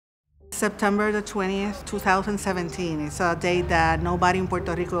September the 20th, 2017. It's a day that nobody in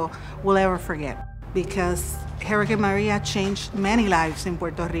Puerto Rico will ever forget because Hurricane Maria changed many lives in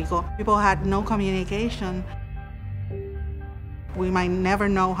Puerto Rico. People had no communication. We might never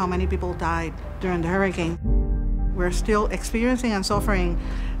know how many people died during the hurricane. We're still experiencing and suffering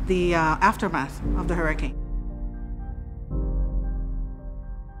the aftermath of the hurricane.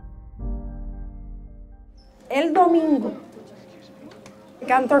 El domingo,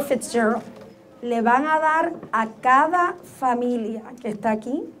 Cantor Fitzgerald le van a dar a cada familia que está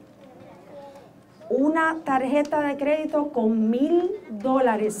aquí una tarjeta de crédito con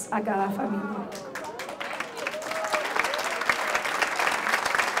 $1000 a cada familia.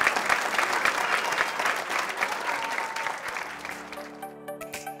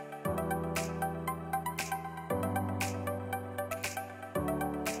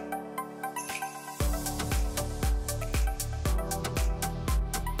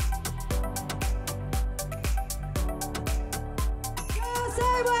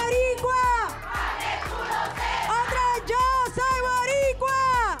 ¡Soy boricua! ¡Otra vez yo soy boricua!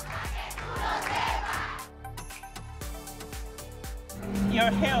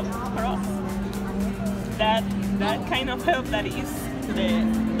 Your help for us, that kind of help that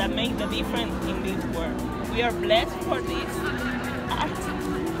make the difference in this world. We are blessed for this act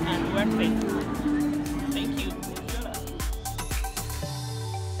and we're thankful.